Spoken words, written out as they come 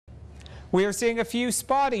We are seeing a few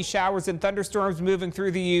spotty showers and thunderstorms moving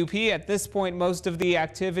through the UP. At this point, most of the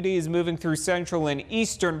activity is moving through central and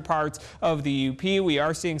eastern parts of the UP. We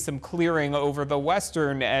are seeing some clearing over the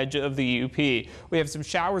western edge of the UP. We have some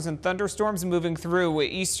showers and thunderstorms moving through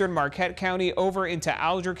eastern Marquette County over into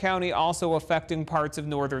Alger County, also affecting parts of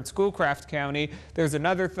northern Schoolcraft County. There's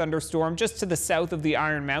another thunderstorm just to the south of the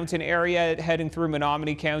Iron Mountain area heading through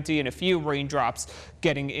Menominee County, and a few raindrops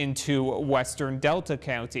getting into western Delta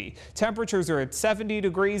County. Temperatures are at 70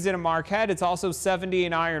 degrees in Marquette. It's also 70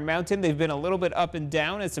 in Iron Mountain. They've been a little bit up and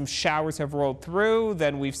down as some showers have rolled through.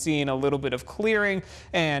 Then we've seen a little bit of clearing,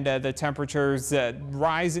 and the temperatures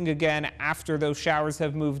rising again after those showers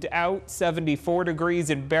have moved out. 74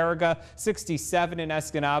 degrees in Baraga, 67 in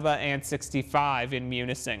Escanaba, and 65 in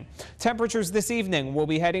Munising. Temperatures this evening will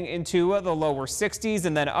be heading into the lower 60s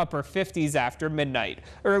and then upper 50s after midnight.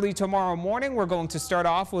 Early tomorrow morning, we're going to start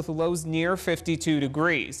off with lows near 52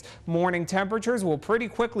 degrees. Morning temperatures will pretty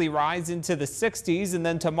quickly rise into the 60s, and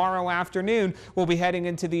then tomorrow afternoon we'll be heading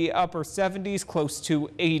into the upper 70s, close to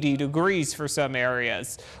 80 degrees for some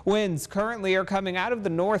areas. Winds currently are coming out of the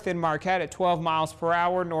north in Marquette at 12 miles per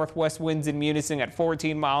hour. Northwest winds in Munising at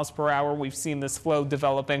 14 miles per hour. We've seen this flow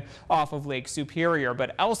developing off of Lake Superior,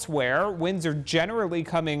 but elsewhere winds are generally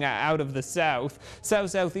coming out of the south.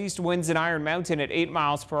 South-southeast winds in Iron Mountain at 8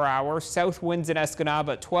 miles per hour. South winds in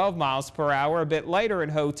Escanaba at 12 miles per hour. A bit lighter in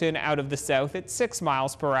Houghton out of the south at 6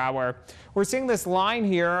 miles per hour. We're seeing this line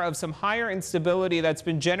here of some higher instability that's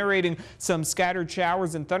been generating some scattered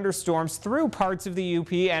showers and thunderstorms through parts of the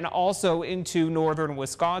UP and also into northern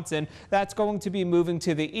Wisconsin. That's going to be moving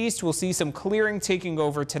to the east. We'll see some clearing taking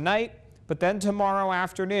over tonight. But then tomorrow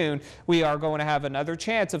afternoon, we are going to have another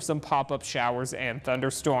chance of some pop-up showers and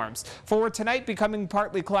thunderstorms. For tonight, becoming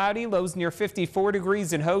partly cloudy, lows near 54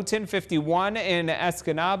 degrees in Houghton, 51 in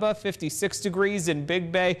Escanaba, 56 degrees in Big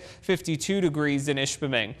Bay, 52 degrees in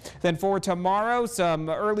Ishpeming. Then for tomorrow, some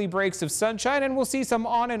early breaks of sunshine, and we'll see some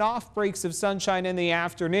on and off breaks of sunshine in the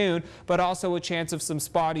afternoon, but also a chance of some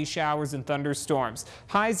spotty showers and thunderstorms.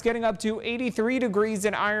 Highs getting up to 83 degrees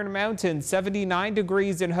in Iron Mountain, 79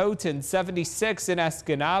 degrees in Houghton, 76 in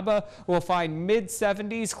Escanaba. We'll find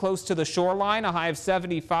mid-70s close to the shoreline, a high of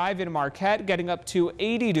 75 in Marquette, getting up to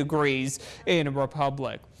 80 degrees in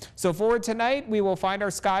Republic. So for tonight, we will find our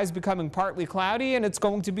skies becoming partly cloudy, and it's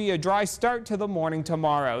going to be a dry start to the morning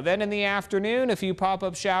tomorrow. Then in the afternoon, a few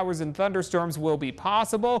pop-up showers and thunderstorms will be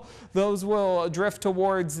possible. Those will drift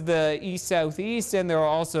towards the east-southeast, and there will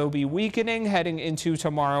also be weakening heading into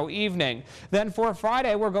tomorrow evening. Then for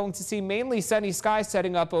Friday, we're going to see mainly sunny skies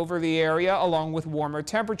setting up over the area, along with warmer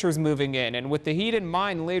temperatures moving in. And with the heat in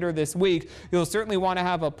mind later this week, you'll certainly want to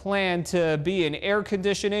have a plan to be in air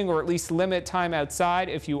conditioning or at least limit time outside.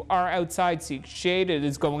 If you are outside, seek shade. It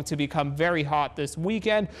is going to become very hot this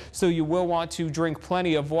weekend, so you will want to drink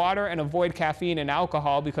plenty of water and avoid caffeine and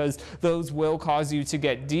alcohol, because those will cause you to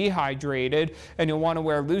get dehydrated. And you'll want to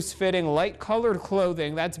wear loose-fitting, light-colored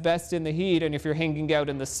clothing. That's best in the heat. And if you're hanging out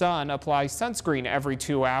in the sun, apply sunscreen every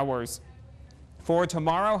 2 hours. For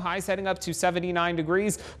tomorrow, highs heading up to 79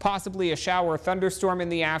 degrees, possibly a shower or thunderstorm in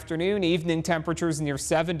the afternoon, evening temperatures near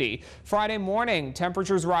 70. Friday morning,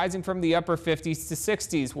 temperatures rising from the upper 50s to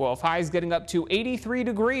 60s. We'll have highs getting up to 83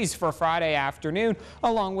 degrees for Friday afternoon,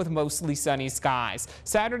 along with mostly sunny skies.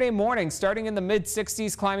 Saturday morning, starting in the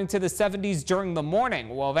mid-60s, climbing to the 70s during the morning.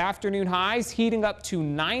 We'll have afternoon highs heating up to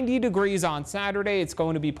 90 degrees on Saturday. It's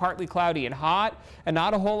going to be partly cloudy and hot, and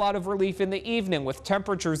not a whole lot of relief in the evening, with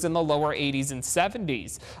temperatures in the lower 80s and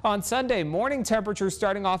 70s. On Sunday, morning temperatures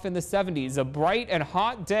starting off in the 70s. A bright and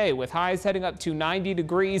hot day with highs heading up to 90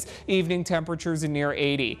 degrees, evening temperatures near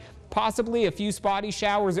 80. Possibly a few spotty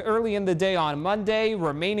showers early in the day on Monday,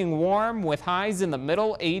 remaining warm with highs in the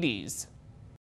middle 80s.